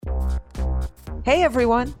Hey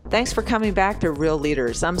everyone, thanks for coming back to Real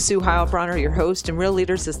Leaders. I'm Sue Heilbronner, your host, and Real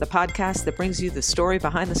Leaders is the podcast that brings you the story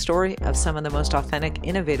behind the story of some of the most authentic,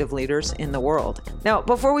 innovative leaders in the world. Now,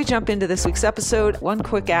 before we jump into this week's episode, one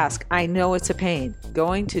quick ask. I know it's a pain.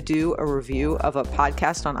 Going to do a review of a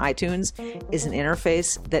podcast on iTunes is an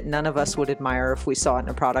interface that none of us would admire if we saw it in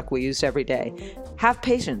a product we used every day. Have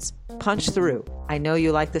patience. Punch through. I know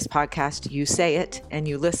you like this podcast, you say it, and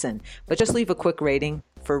you listen, but just leave a quick rating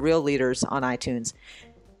for Real Leaders on iTunes.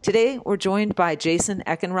 Today, we're joined by Jason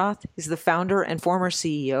Eckenroth. He's the founder and former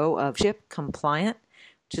CEO of ShipCompliant,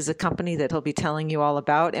 which is a company that he'll be telling you all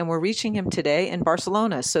about. And we're reaching him today in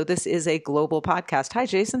Barcelona. So this is a global podcast. Hi,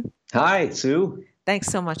 Jason. Hi, Sue. Thanks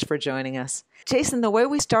so much for joining us. Jason, the way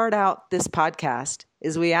we start out this podcast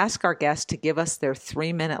is we ask our guests to give us their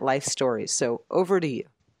 3-minute life stories. So over to you.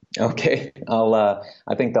 Okay.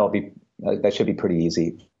 I think that should be pretty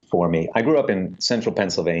easy for me. I grew up in central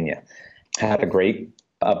Pennsylvania, had a great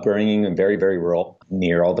upbringing and very, very rural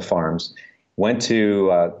near all the farms. Went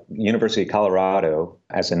to University of Colorado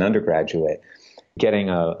as an undergraduate, getting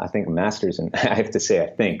a master's in, I have to say I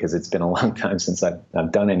think, because it's been a long time since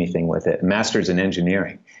I've done anything with it, master's in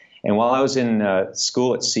engineering. And while I was in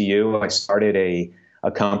school at CU, I started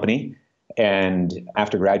a company. And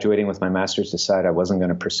after graduating with my master's, decided I wasn't going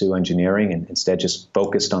to pursue engineering and instead just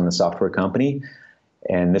focused on the software company.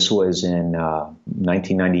 And this was in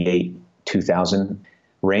 1998, 2000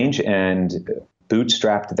 range, and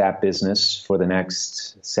bootstrapped that business for the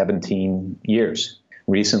next 17 years.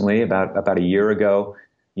 Recently, about a year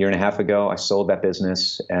and a half ago, I sold that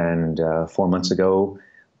business, and 4 months ago,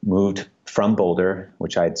 moved from Boulder,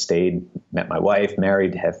 which I'd stayed, met my wife,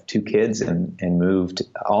 married, have 2 kids, and moved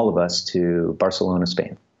all of us to Barcelona,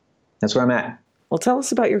 Spain. That's where I'm at. Well, tell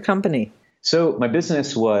us about your company. So my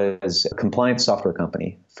business was a compliance software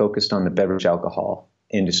company focused on the beverage alcohol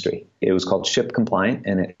industry. It was called ShipCompliant,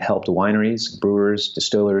 and it helped wineries, brewers,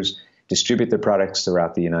 distillers distribute their products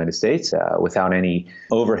throughout the United States without any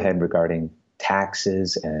overhead regarding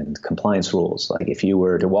taxes and compliance rules. Like if you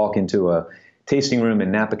were to walk into a tasting room in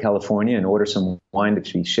Napa, California, and order some wine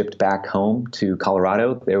to be shipped back home to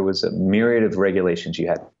Colorado, there was a myriad of regulations you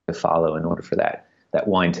had to follow in order for that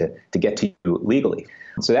wine to get to you legally.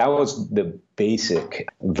 So that was the basic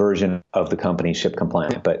version of the company,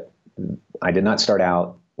 ShipCompliant. But I did not start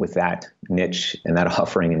out with that niche and that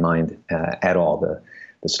offering in mind at all.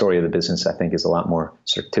 The story of the business, I think, is a lot more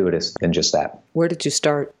circuitous than just that. Where did you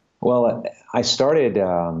start? Well, I started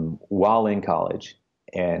while in college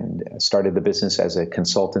and started the business as a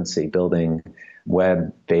consultancy, building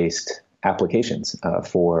web-based applications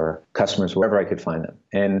for customers wherever I could find them.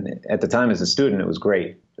 And at the time as a student, it was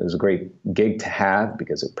great. It was a great gig to have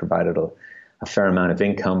because it provided a fair amount of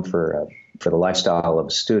income for the lifestyle of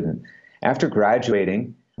a student. After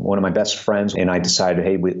graduating, one of my best friends and I decided,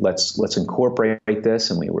 hey, let's incorporate this.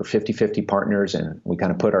 And we were 50-50 partners, and we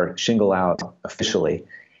kind of put our shingle out officially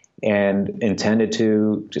and intended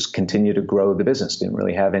to just continue to grow the business. Didn't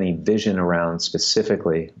really have any vision around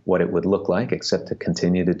specifically what it would look like, except to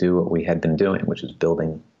continue to do what we had been doing, which is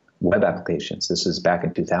building web applications. This is back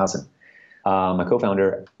in 2000. My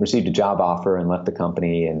co-founder received a job offer and left the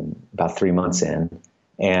company in about 3 months in.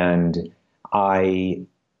 And I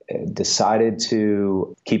decided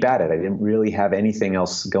to keep at it. I didn't really have anything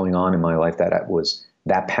else going on in my life that I was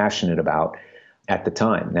that passionate about at the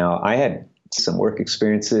time. Now, I had some work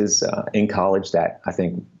experiences in college that I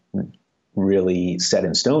think really set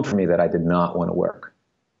in stone for me that I did not want to work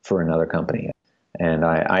for another company. And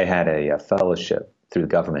I had a fellowship through the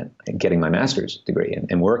government, getting my master's degree,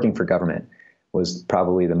 and working for government was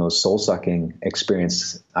probably the most soul-sucking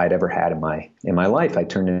experience I'd ever had in my life. I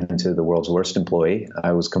turned into the world's worst employee.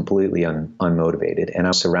 I was completely unmotivated, and I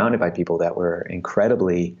was surrounded by people that were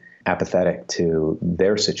incredibly apathetic to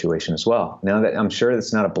their situation as well. Now, that I'm sure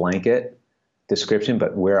that's not a blanket description,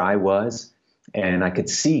 but where I was, and I could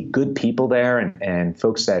see good people there and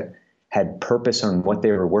folks that had purpose on what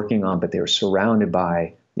they were working on, but they were surrounded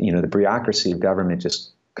by, the bureaucracy of government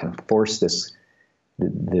just kind of forced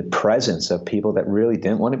the presence of people that really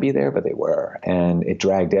didn't want to be there, but they were, and it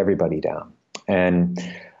dragged everybody down. And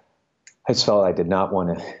I just felt I did not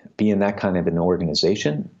want to be in that kind of an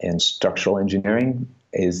organization, and structural engineering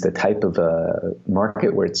is the type of a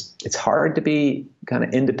market where it's hard to be kind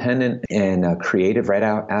of independent and creative right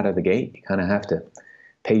out of the gate. You kind of have to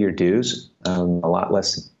pay your dues, a lot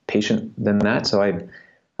less patient than that. So I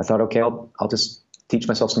thought, okay, I'll just teach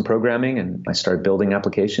myself some programming, and I started building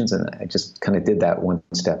applications, and I just kind of did that one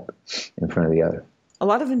step in front of the other. A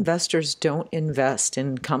lot of investors don't invest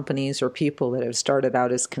in companies or people that have started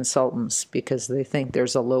out as consultants because they think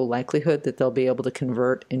there's a low likelihood that they'll be able to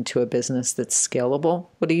convert into a business that's scalable.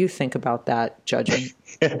 What do you think about that judgment?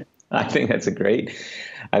 I think that's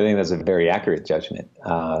a very accurate judgment.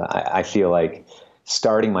 I feel like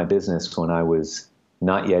starting my business when I was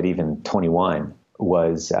not yet even 21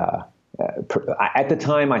 was, at the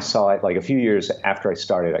time I saw it, like a few years after I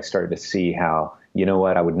started to see how, you know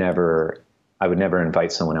what, I would never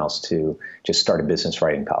invite someone else to just start a business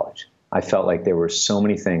right in college. I felt like there were so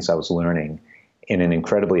many things I was learning in an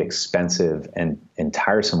incredibly expensive and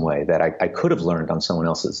tiresome way that I could have learned on someone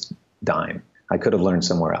else's dime. I could have learned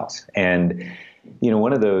somewhere else. And,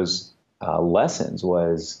 one of those lessons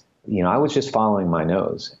was, I was just following my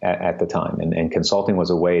nose at the time. And consulting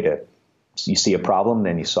was a way to, you see a problem,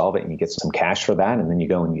 then you solve it and you get some cash for that, and then you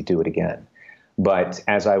go and you do it again. But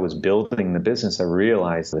as I was building the business, I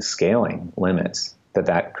realized the scaling limits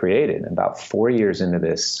that created. About 4 years into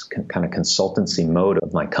this kind of consultancy mode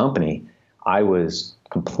of my company, I was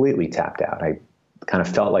completely tapped out. I kind of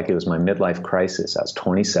felt like it was my midlife crisis. I was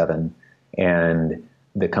 27, and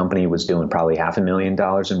the company was doing probably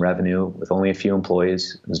 $500,000 in revenue with only a few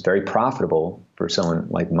employees. It was very profitable for someone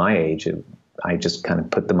like my age. I just kind of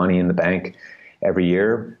put the money in the bank every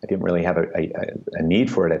year. I didn't really have a need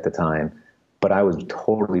for it at the time. But I was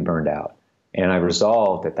totally burned out. And I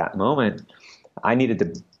resolved at that moment, I needed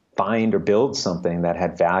to find or build something that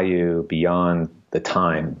had value beyond the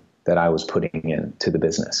time that I was putting into the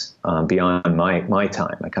business, beyond my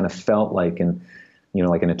time. I kind of felt like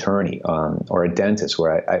like an attorney or a dentist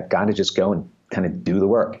where I've got to just go and kind of do the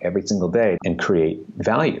work every single day and create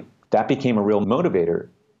value. That became a real motivator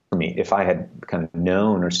for me. If I had kind of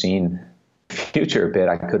known or seen the future a bit,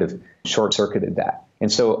 I could have short-circuited that.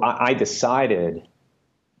 And so I decided,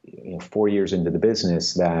 4 years into the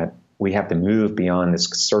business, that we have to move beyond this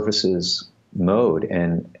services mode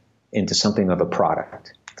and into something of a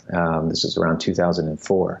product. This is around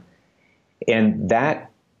 2004. And that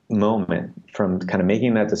moment, from kind of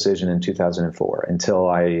making that decision in 2004 until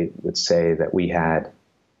I would say that we had,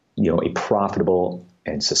 a profitable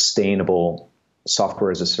and sustainable software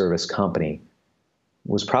as a service company,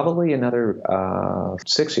 was probably another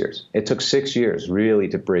 6 years. It took 6 years really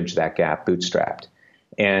to bridge that gap bootstrapped.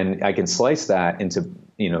 And I can slice that into,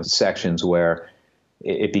 sections where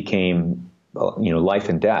it became, life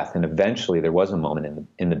and death. And eventually there was a moment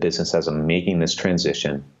in the business as I'm making this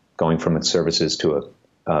transition, going from its services to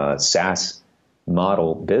a SaaS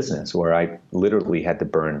model business, where I literally had to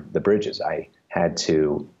burn the bridges. I had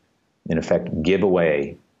to, in effect, give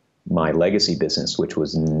away my legacy business, which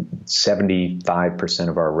was 75%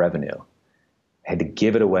 of our revenue. I had to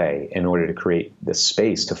give it away in order to create the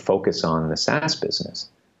space to focus on the SaaS business.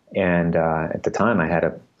 And at the time, I had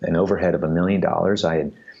an overhead of $1 million. I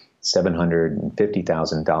had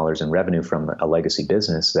 $750,000 in revenue from a legacy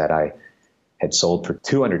business that I had sold for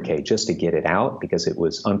 $200K just to get it out because it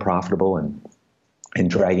was unprofitable and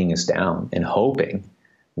dragging us down, and hoping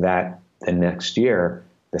that the next year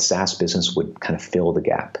the SaaS business would kind of fill the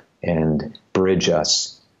gap and bridge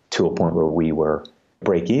us to a point where we were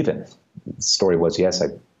break even. The story was, yes,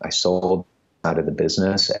 I sold out of the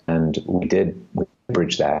business, and we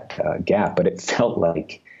bridge that gap, but it felt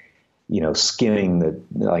like, skimming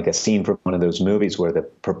like a scene from one of those movies where the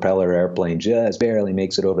propeller airplane just barely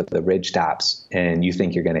makes it over the ridge tops, and you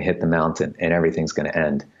think you're going to hit the mountain and everything's going to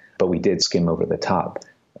end. But we did skim over the top,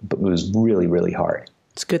 but it was really, really hard.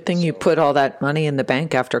 It's a good thing you put all that money in the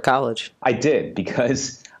bank after college. I did,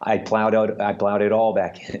 because I plowed it all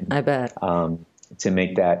back in. I bet. To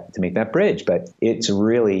make that bridge. But it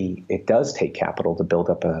does take capital to build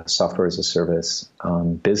up a software as a service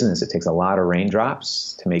business. It takes a lot of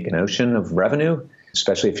raindrops to make an ocean of revenue,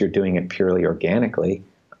 especially if you're doing it purely organically.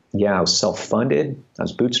 Yeah, I was self-funded, I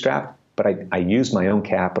was bootstrapped, but I used my own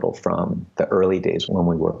capital from the early days when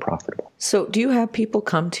we were profitable. So do you have people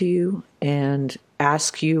come to you and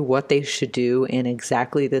ask you what they should do in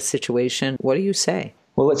exactly this situation? What do you say?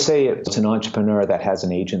 Well, let's say it's an entrepreneur that has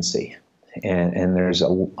an agency. And there's a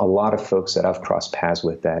lot of folks that I've crossed paths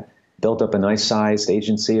with that built up a nice sized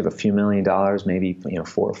agency of a few $1 million, maybe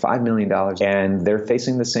 $4 or $5 million, and they're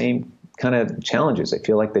facing the same kind of challenges. They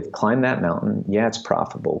feel like they've climbed that mountain. Yeah, it's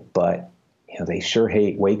profitable, but they sure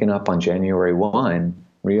hate waking up on January 1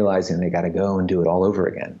 realizing they got to go and do it all over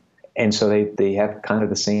again. And so they have kind of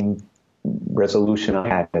the same resolution I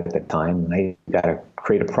had at the time. They got to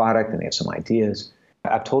create a product, and they have some ideas.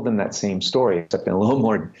 I've told them that same story, except in a little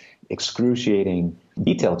more excruciating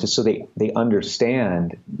detail, just so they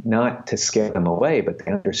understand, not to scare them away, but they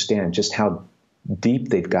understand just how deep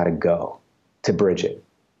they've got to go to bridge it.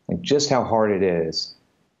 like just how hard it is,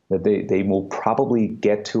 that they will probably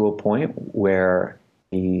get to a point where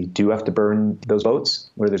you do have to burn those boats,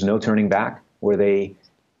 where there's no turning back, where they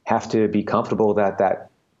have to be comfortable that that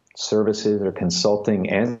services or consulting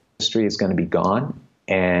industry is going to be gone,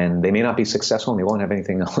 and they may not be successful and they won't have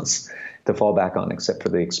anything else to fall back on except for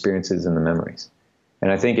the experiences and the memories.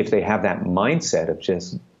 And I think if they have that mindset of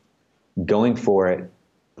just going for it,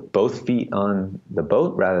 both feet on the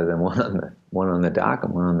boat rather than one on the dock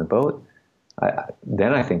and one on the boat,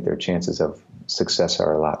 then I think their chances of success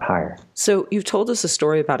are a lot higher. So you've told us a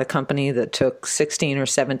story about a company that took 16 or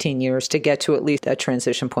 17 years to get to at least a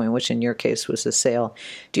transition point, which in your case was a sale.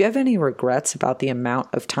 Do you have any regrets about the amount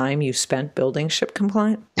of time you spent building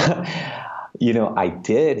ShipCompliant? I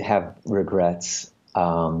did have regrets.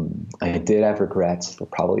 I did have regrets for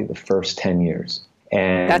probably the first 10 years.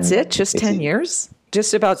 And that's it? Just 10 years?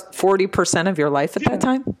 Just about 40% of your life at that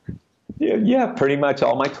time? Yeah, pretty much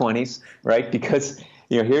all my 20s, right? Because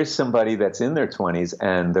here's somebody that's in their 20s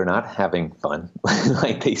and they're not having fun.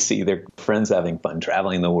 Like they see their friends having fun,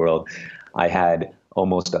 traveling the world. I had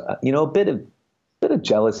almost a bit of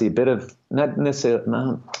jealousy, a bit of not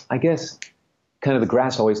necessarily. I guess kind of the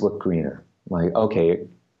grass always looked greener. Like, okay,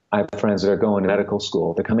 I have friends that are going to medical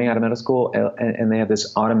school. They're coming out of medical school and they have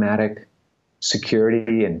this automatic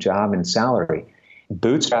security and job and salary.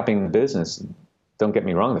 Bootstrapping the business. Don't get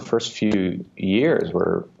me wrong. The first few years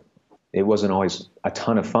it wasn't always a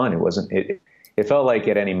ton of fun. It felt like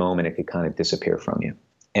at any moment it could kind of disappear from you.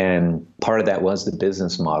 And part of that was the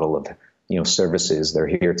business model of, services. They're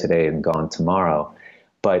here today and gone tomorrow.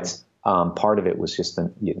 But part of it was just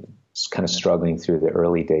kind of struggling through the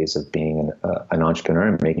early days of being an entrepreneur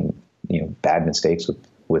and making, bad mistakes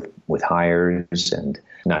with hires and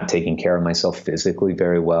not taking care of myself physically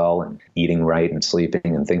very well and eating right and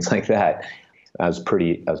sleeping and things like that. I was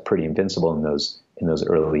pretty invincible in those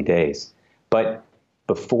early days. But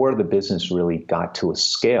before the business really got to a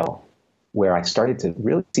scale where I started to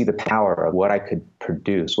really see the power of what I could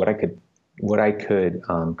produce, what I could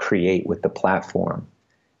create with the platform.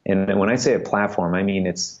 And when I say a platform, I mean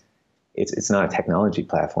it's not a technology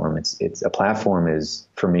platform. It's a platform is,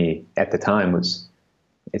 for me at the time,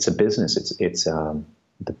 it's a business. It's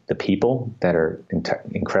the people that are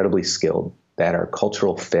incredibly skilled, that are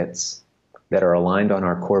cultural fits, that are aligned on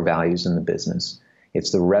our core values in the business.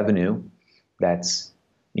 It's the revenue that's,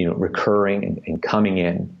 recurring and coming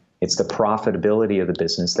in. It's the profitability of the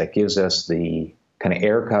business that gives us the kind of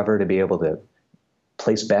air cover to be able to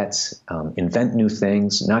place bets, invent new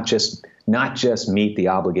things, not just meet the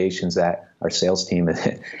obligations that our sales team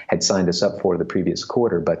had signed us up for the previous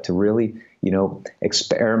quarter, but to really,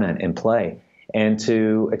 experiment and play, and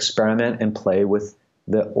to experiment and play with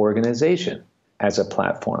the organization as a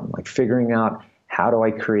platform, like figuring out how do I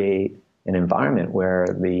create an environment where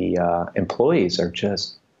the employees are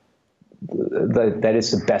just, that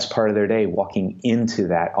is the best part of their day walking into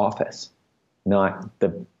that office, not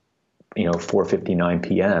the 4:59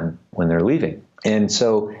 p.m. when they're leaving. And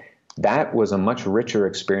so that was a much richer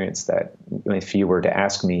experience that if you were to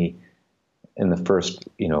ask me in the first,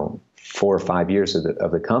 4 or 5 years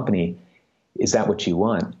of the company, is that what you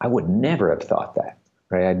want? I would never have thought that,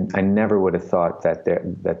 right? I never would have thought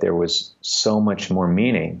that there was so much more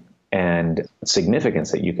meaning and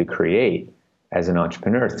significance that you could create as an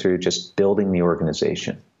entrepreneur through just building the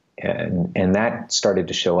organization. And that started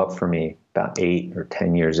to show up for me about 8 or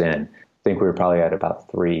 10 years in. I think we were probably at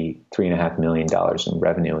about $3.5 million in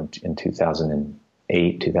revenue in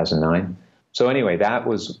 2008, 2009. So anyway, that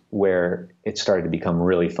was where it started to become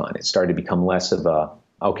really fun. It started to become less of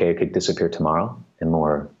okay, it could disappear tomorrow, and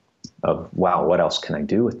more of, wow, what else can I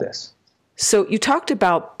do with this? So you talked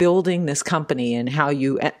about building this company and how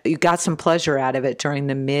you got some pleasure out of it during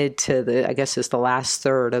the mid to the last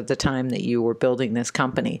third of the time that you were building this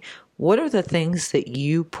company. What are the things that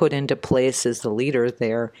you put into place as the leader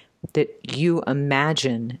there that you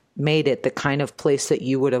imagine made it the kind of place that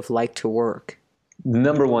you would have liked to work? The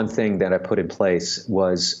number one thing that I put in place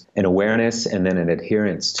was an awareness and then an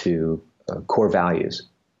adherence to core values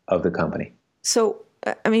of the company. So,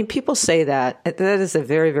 people say that is a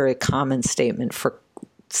very, very common statement for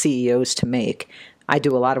CEOs to make. I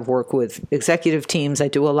do a lot of work with executive teams. I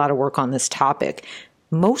do a lot of work on this topic.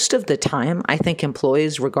 Most of the time, I think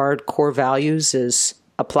employees regard core values as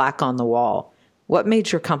a plaque on the wall. What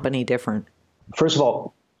made your company different? First of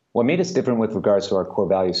all, what made us different with regards to our core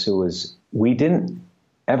values, Sue, was we didn't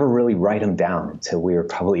ever really write them down until we were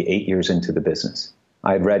probably 8 years into the business.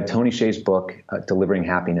 I had read Tony Hsieh's book, Delivering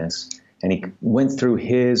Happiness, and he went through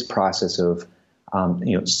his process of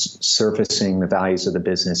surfacing the values of the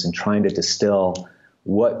business and trying to distill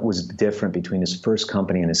what was different between his first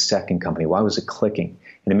company and his second company. Why was it clicking?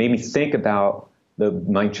 And it made me think about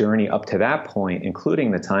my journey up to that point,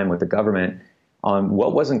 including the time with the government, on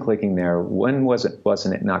what wasn't clicking there, when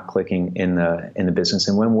wasn't it not clicking in the business,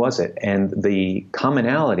 and when was it? And the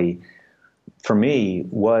commonality for me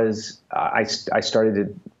was I started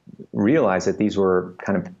to realize that these were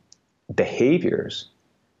kind of behaviors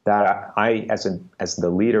that I, as the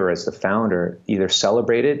leader, as the founder, either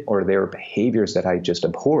celebrated, or they were behaviors that I just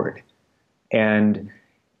abhorred. And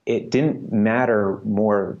it didn't matter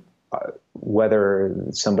more whether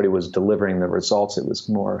somebody was delivering the results. It was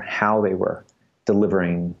more how they were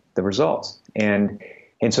delivering the results. And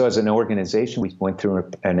so as an organization, we went through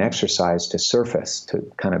an exercise to surface,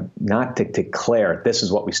 to kind of not to declare this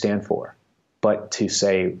is what we stand for, but to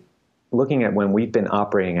say, looking at when we've been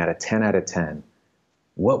operating at a 10 out of 10,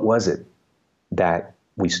 what was it that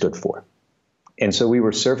we stood for? And so we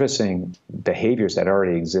were surfacing behaviors that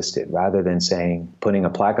already existed, rather than putting a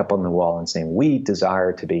plaque up on the wall and saying, we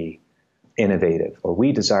desire to be innovative, or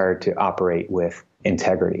we desire to operate with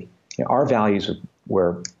integrity. Our values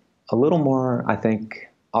were a little more, I think,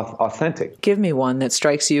 authentic. Give me one that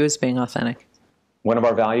strikes you as being authentic. One of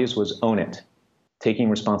our values was own it, taking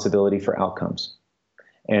responsibility for outcomes.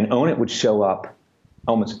 And own it would show up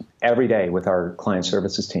almost every day with our client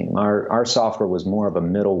services team. Our software was more of a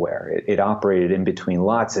middleware. It operated in between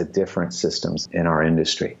lots of different systems in our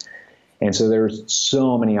industry. And so there's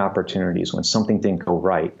so many opportunities when something didn't go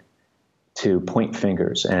right to point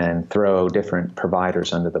fingers and throw different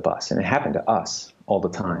providers under the bus. And it happened to us all the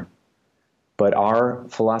time. But our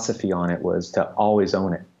philosophy on it was to always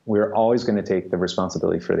own it. We were always going to take the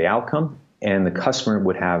responsibility for the outcome, and the customer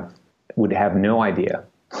would have no idea,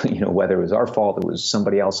 whether it was our fault, it was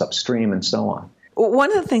somebody else upstream, and so on.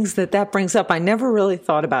 One of the things that brings up, I never really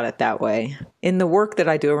thought about it that way. In the work that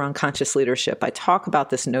I do around conscious leadership, I talk about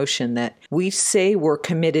this notion that we say we're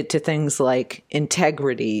committed to things like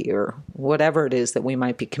integrity, or whatever it is that we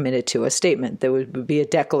might be committed to, a statement that would be a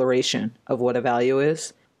declaration of what a value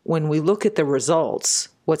is. When we look at the results,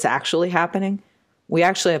 what's actually happening, we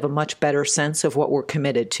actually have a much better sense of what we're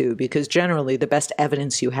committed to, because generally the best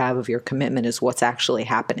evidence you have of your commitment is what's actually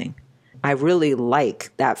happening. I really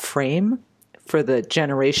like that frame for the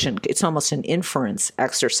generation. It's almost an inference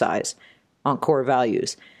exercise on core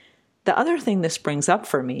values. The other thing this brings up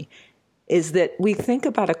for me is that we think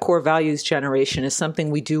about a core values generation as something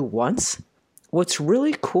we do once. What's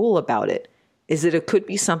really cool about it is that it could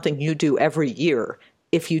be something you do every year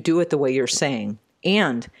if you do it the way you're saying.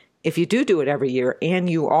 And if you do it every year and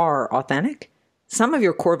you are authentic, some of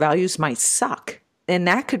your core values might suck. And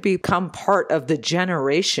that could become part of the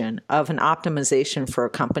generation of an optimization for a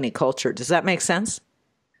company culture. Does that make sense?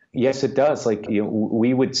 Yes, it does.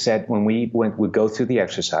 We would set, when we would go through the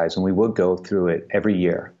exercise, and we would go through it every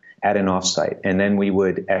year at an offsite. And then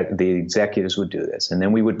the executives would do this. And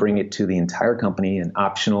then we would bring it to the entire company, an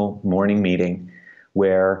optional morning meeting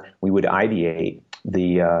where we would ideate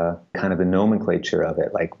the kind of the nomenclature of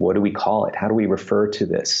it. Like, what do we call it? How do we refer to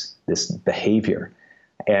this behavior?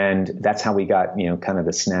 And that's how we got, kind of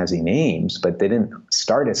the snazzy names, but they didn't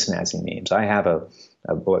start as snazzy names. I have a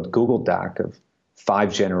Google Doc of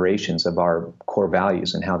 5 generations of our core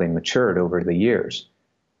values and how they matured over the years.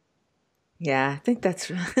 Yeah, I think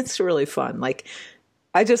it's really fun.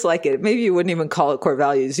 I just like it. Maybe you wouldn't even call it core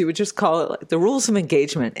values. You would just call it the rules of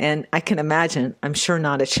engagement. And I can imagine, I'm sure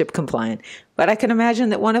not at ShipCompliant, but I can imagine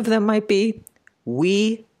that one of them might be,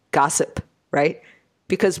 we gossip, right?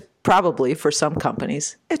 Because probably for some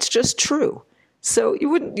companies, it's just true. So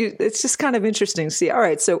it's just kind of interesting to see, all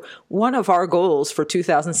right, so one of our goals for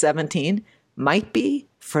 2017 might be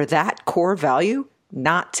for that core value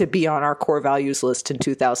not to be on our core values list in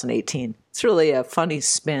 2018. It's really a funny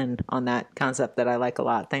spin on that concept that I like a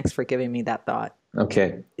lot. Thanks for giving me that thought.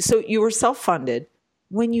 Okay. So you were self-funded.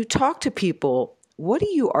 When you talk to people, what do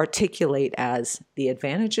you articulate as the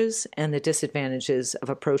advantages and the disadvantages of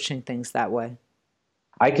approaching things that way?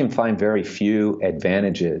 I can find very few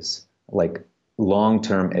advantages, like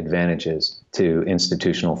long-term advantages, to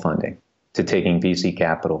institutional funding, to taking VC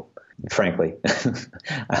capital, frankly.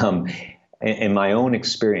 In my own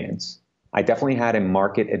experience, I definitely had a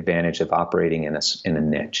market advantage of operating in a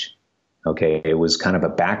niche. Okay, it was kind of a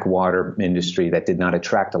backwater industry that did not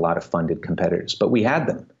attract a lot of funded competitors, but we had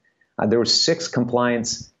them. There were 6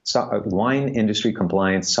 wine industry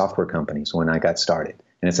compliance software companies when I got started,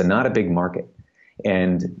 and it's not a big market.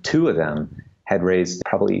 And 2 of them had raised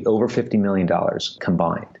probably over $50 million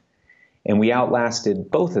combined. And we outlasted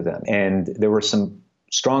both of them. And there were some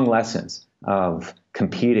strong lessons of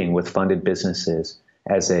competing with funded businesses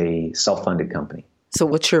as a self-funded company. So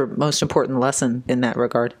what's your most important lesson in that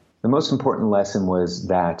regard? The most important lesson was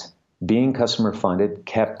that being customer funded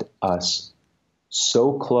kept us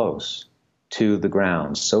so close to the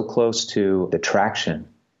ground, so close to the traction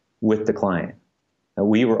with the client.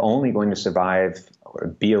 We were only going to survive or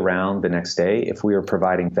be around the next day if we were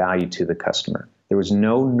providing value to the customer. There was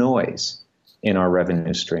no noise in our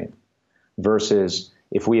revenue stream. Versus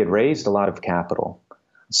if we had raised a lot of capital,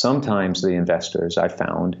 sometimes the investors, I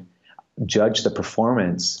found, judge the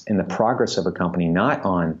performance and the progress of a company not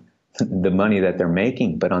on the money that they're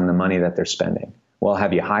making, but on the money that they're spending. Well,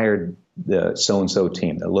 have you hired the so-and-so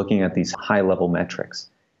team? They're looking at these high-level metrics.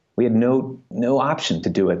 We had no option to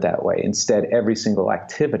do it that way. Instead, every single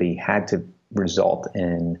activity had to result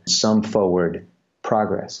in some forward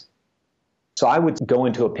progress. So I would go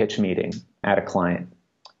into a pitch meeting at a client,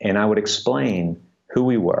 and I would explain who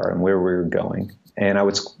we were and where we were going, and I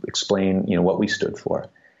would explain, what we stood for.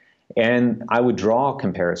 And I would draw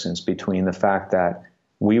comparisons between the fact that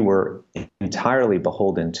we were entirely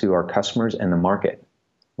beholden to our customers and the market,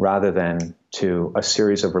 rather than to a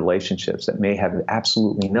series of relationships that may have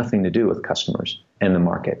absolutely nothing to do with customers and the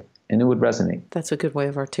market. And it would resonate. That's a good way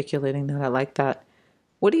of articulating that. I like that.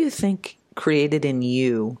 What do you think created in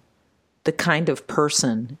you the kind of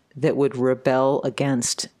person that would rebel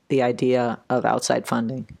against the idea of outside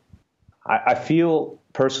funding? I feel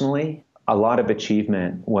personally a lot of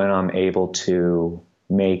achievement when I'm able to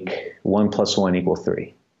make 1 + 1 =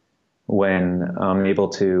 3. When I'm able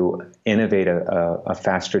to innovate a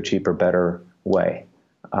faster, cheaper, better way.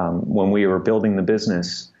 When we were building the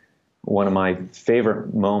business, one of my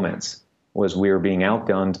favorite moments was we were being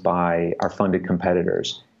outgunned by our funded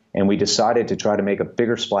competitors. And we decided to try to make a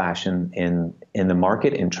bigger splash in the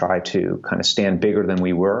market and try to kind of stand bigger than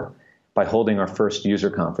we were by holding our first user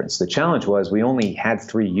conference. The challenge was we only had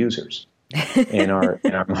 3 users in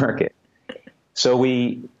our market.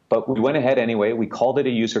 But we went ahead anyway. We called it a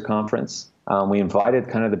user conference. We invited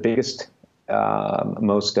kind of the biggest,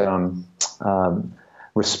 most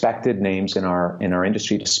respected names in our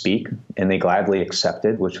industry to speak, and they gladly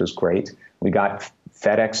accepted, which was great. We got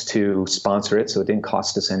FedEx to sponsor it, so it didn't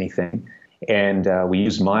cost us anything. And we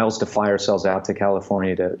used miles to fly ourselves out to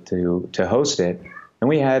California to host it. And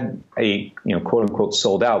we had a quote unquote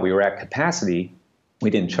sold out. We were at capacity. We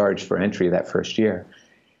didn't charge for entry that first year.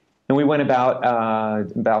 And we went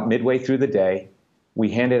about midway through the day. We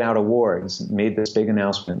handed out awards, made this big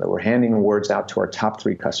announcement that we're handing awards out to our top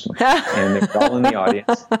 3 customers. And they were all in the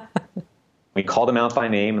audience. We called them out by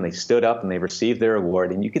name, and they stood up and they received their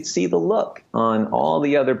award. And you could see the look on all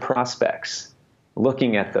the other prospects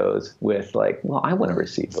looking at those with like, well, I want to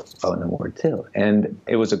receive an award too. And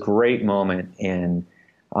it was a great moment in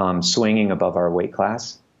swinging above our weight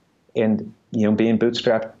class. And, being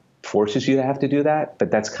bootstrapped forces you to have to do that.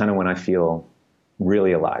 But that's kind of when I feel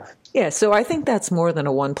really alive. Yeah, so I think that's more than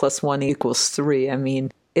a 1 + 1 = 3. I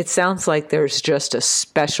mean, it sounds like there's just a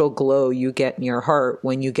special glow you get in your heart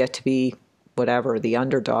when you get to be the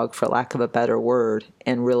underdog, for lack of a better word,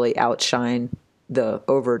 and really outshine the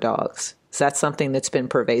overdogs. Is that something that's been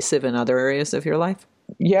pervasive in other areas of your life?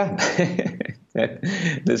 Yeah.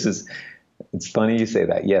 It's funny you say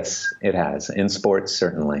that. Yes, it has. In sports,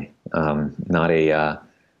 certainly.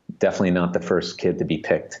 Definitely not the first kid to be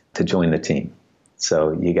picked to join the team.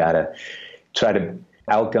 So you got to try to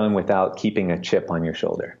outgun without keeping a chip on your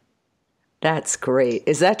shoulder. That's great.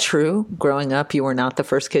 Is that true? Growing up, you were not the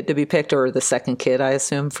first kid to be picked, or the second kid, I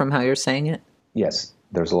assume, from how you're saying it? Yes.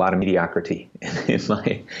 There's a lot of mediocrity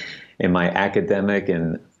in my academic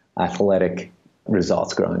and athletic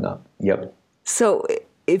results growing up. Yep. So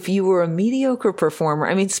if you were a mediocre performer,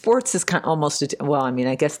 I mean, sports is kind of almost,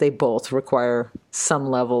 I guess they both require some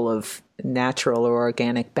level of natural or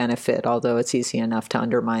organic benefit, although it's easy enough to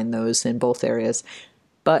undermine those in both areas.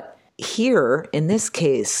 But here, in this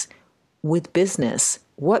case, with business,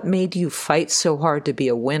 what made you fight so hard to be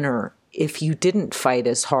a winner if you didn't fight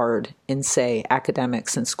as hard in, say,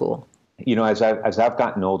 academics in school? As I've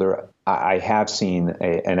gotten older, I have seen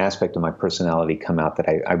an aspect of my personality come out that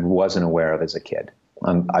I wasn't aware of as a kid.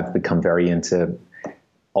 I've become very into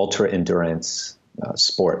ultra endurance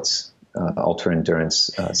sports, ultra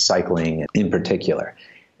endurance cycling in particular.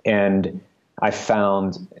 And I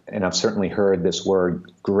found, and I've certainly heard this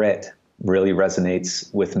word grit really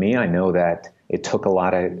resonates with me. I know that it took a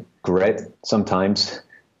lot of grit. Sometimes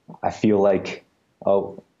I feel like,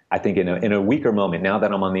 I think in a weaker moment, now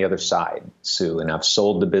that I'm on the other side, Sue, and I've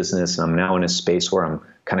sold the business, and I'm now in a space where I'm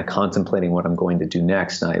kind of contemplating what I'm going to do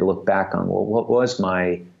next. And I look back on,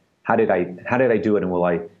 how did I do it? And will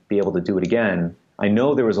I be able to do it again? I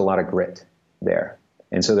know there was a lot of grit there.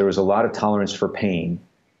 And so there was a lot of tolerance for pain.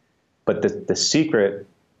 But the secret,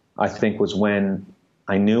 I think, was when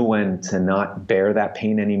I knew when to not bear that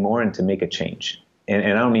pain anymore and to make a change. And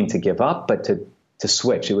I don't mean to give up, but to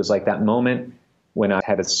switch. It was like that moment when I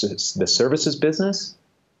had the services business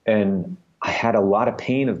and I had a lot of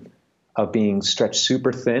pain of being stretched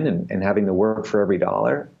super thin and having to work for every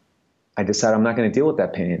dollar. I decided I'm not going to deal with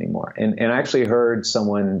that pain anymore. And I actually heard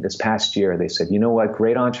someone this past year, they said, you know what,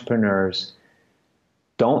 great entrepreneurs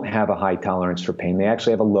don't have a high tolerance for pain. They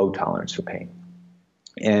actually have a low tolerance for pain.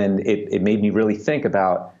 And it made me really think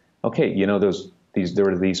about, okay, you know, there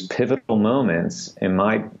were these pivotal moments in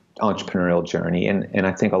my entrepreneurial journey. And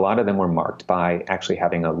I think a lot of them were marked by actually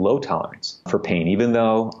having a low tolerance for pain, even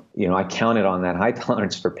though, you know, I counted on that high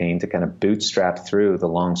tolerance for pain to kind of bootstrap through the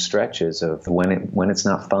long stretches of when it's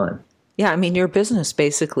not fun. Yeah, I mean, your business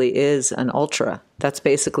basically is an ultra. That's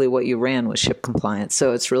basically what you ran with ShipCompliant.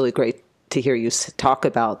 So it's really great to hear you talk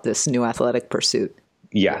about this new athletic pursuit.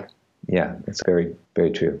 Yeah, it's very,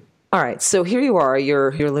 very true. All right, so here you are.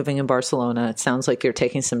 You're living in Barcelona. It sounds like you're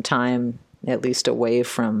taking some time, at least away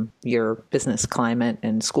from your business climate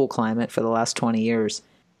and school climate for the last 20 years.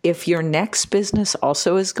 If your next business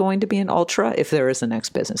also is going to be an ultra, if there is a next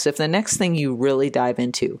business, if the next thing you really dive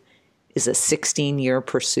into is a 16-year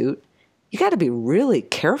pursuit, you got to be really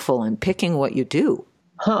careful in picking what you do.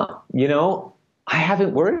 You know, I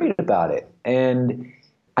haven't worried about it. And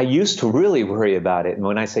I used to really worry about it. And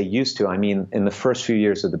when I say used to, I mean in the first few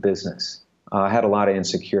years of the business, I had a lot of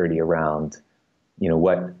insecurity around, you know,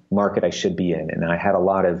 what market I should be in. And I had a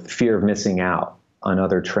lot of fear of missing out on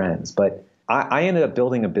other trends. But I ended up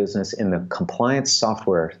building a business in the compliance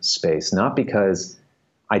software space, not because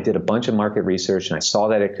I did a bunch of market research and I saw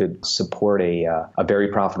that it could support a very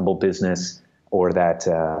profitable business, or that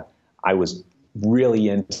I was really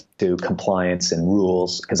into compliance and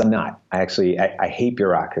rules, because I'm not. I hate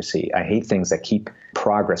bureaucracy. I hate things that keep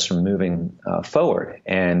progress from moving forward.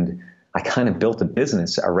 And I kind of built a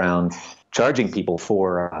business around charging people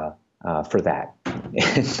for that.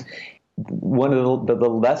 And one of the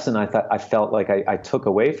lesson I felt like I took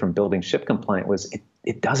away from building ShipCompliant was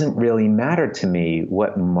it doesn't really matter to me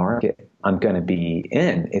what market I'm going to be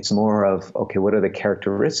in. It's more of, okay, what are the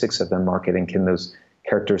characteristics of the market, and can those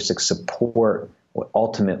characteristics support what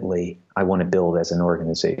ultimately I want to build as an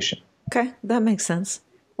organization? Okay, that makes sense.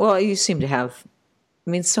 Well, you seem to have, I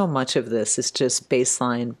mean, so much of this is just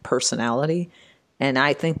baseline personality. And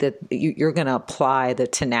I think that you're going to apply the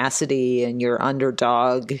tenacity and your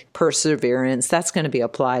underdog perseverance. That's going to be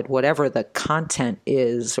applied whatever the content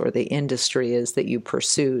is or the industry is that you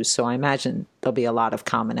pursue. So I imagine there'll be a lot of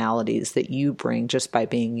commonalities that you bring just by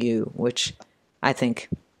being you, which I think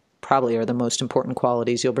probably are the most important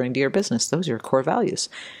qualities you'll bring to your business. Those are your core values.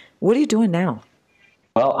 What are you doing now?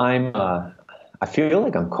 Well, I feel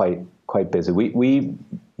like I'm quite busy. We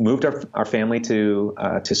moved our family to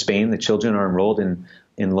Spain. The children are enrolled in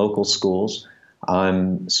local schools.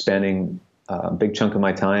 I'm spending a big chunk of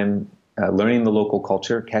my time learning the local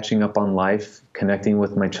culture, catching up on life, connecting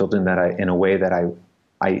with my children in a way that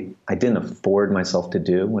I didn't afford myself to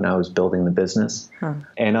do when I was building the business.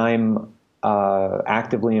 And I'm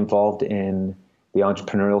actively involved in the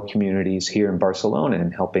entrepreneurial communities here in Barcelona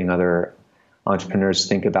and helping other entrepreneurs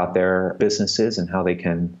think about their businesses and how they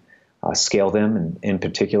can scale them. And in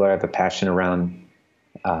particular, I have a passion around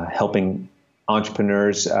helping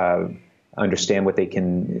entrepreneurs understand what they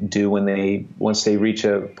can do once they reach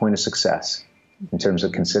a point of success in terms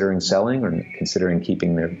of considering selling or considering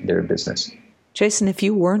keeping their business. Jason, if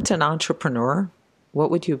you weren't an entrepreneur, what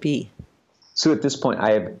would you be? So at this point,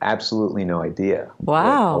 I have absolutely no idea. Wow.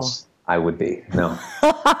 What else I would be. No.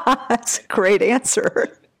 That's a great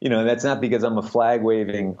answer. You know, that's not because I'm a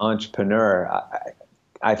flag-waving entrepreneur.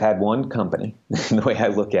 I've had one company, the way I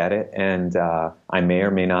look at it, and I may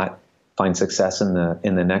or may not find success in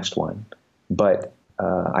the next one. But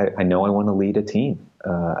I know I want to lead a team.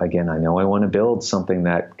 Again, I know I want to build something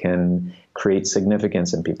that can create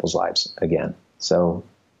significance in people's lives again. So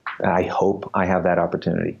I hope I have that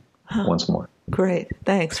opportunity once more. Great.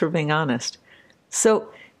 Thanks for being honest. So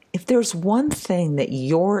if there's one thing that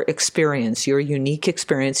your experience, your unique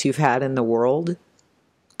experience you've had in the world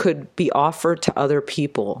could be offered to other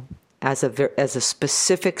people as a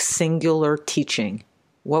specific singular teaching,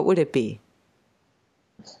 what would it be?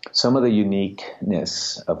 Some of the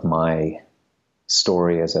uniqueness of my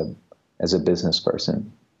story as a business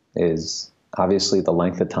person is obviously the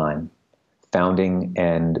length of time, founding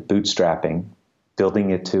and bootstrapping, building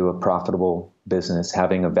it to a profitable business,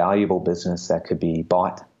 having a valuable business that could be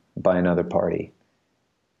bought by another party.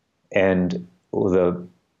 And the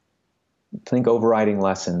overriding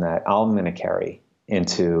lesson that I'm going to carry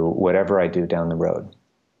into whatever I do down the road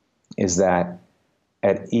is that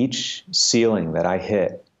at each ceiling that I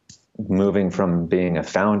hit, moving from being a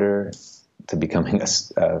founder to becoming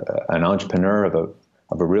an entrepreneur of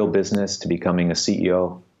a real business to becoming a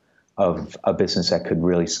CEO of a business that could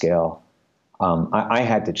really scale, I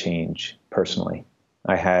had to change personally.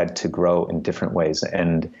 I had to grow in different ways.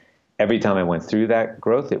 And every time I went through that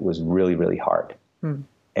growth, it was really, really hard.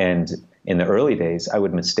 And in the early days, I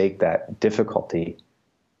would mistake that difficulty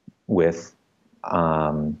with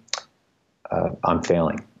I'm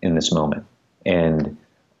failing in this moment. And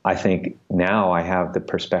I think now I have the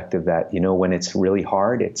perspective that, when it's really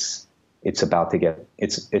hard, that's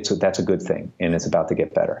a good thing, and it's about to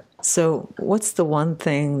get better. So what's the one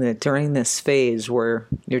thing that during this phase where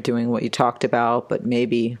you're doing what you talked about, but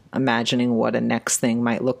maybe imagining what a next thing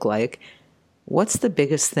might look like, what's the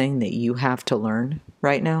biggest thing that you have to learn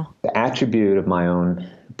right now? The attribute of my own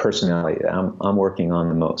personality that I'm working on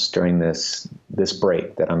the most during this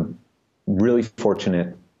break that I'm really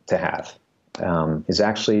fortunate to have is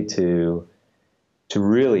actually to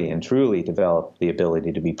really and truly develop the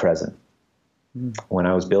ability to be present. When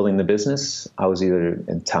I was building the business, I was either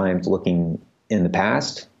at times looking in the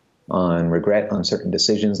past on regret on certain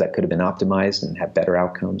decisions that could have been optimized and had better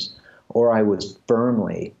outcomes, or I was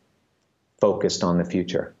firmly focused on the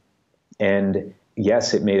future. And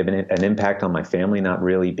yes, it made an impact on my family not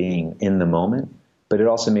really being in the moment, but it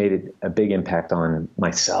also made a big impact on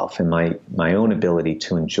myself and my own ability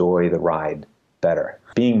to enjoy the ride better,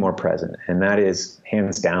 being more present. And that is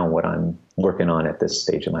hands down what I'm working on at this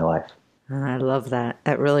stage of my life. I love that.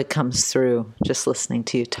 That really comes through just listening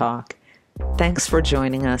to you talk. Thanks for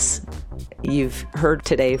joining us. You've heard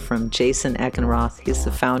today from Jason Eckenroth. He's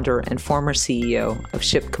the founder and former CEO of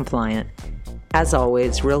ShipCompliant. As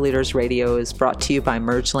always, Real Leaders Radio is brought to you by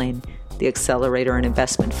MergeLane, the accelerator and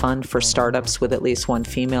investment fund for startups with at least one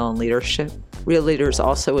female in leadership. Real Leaders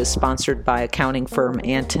also is sponsored by accounting firm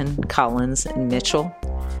Anton, Collins & Mitchell.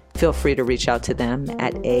 Feel free to reach out to them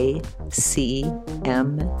at acmllp.com.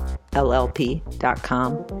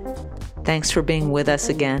 Thanks for being with us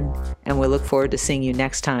again, and we look forward to seeing you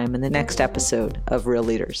next time in the next episode of Real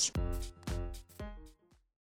Leaders.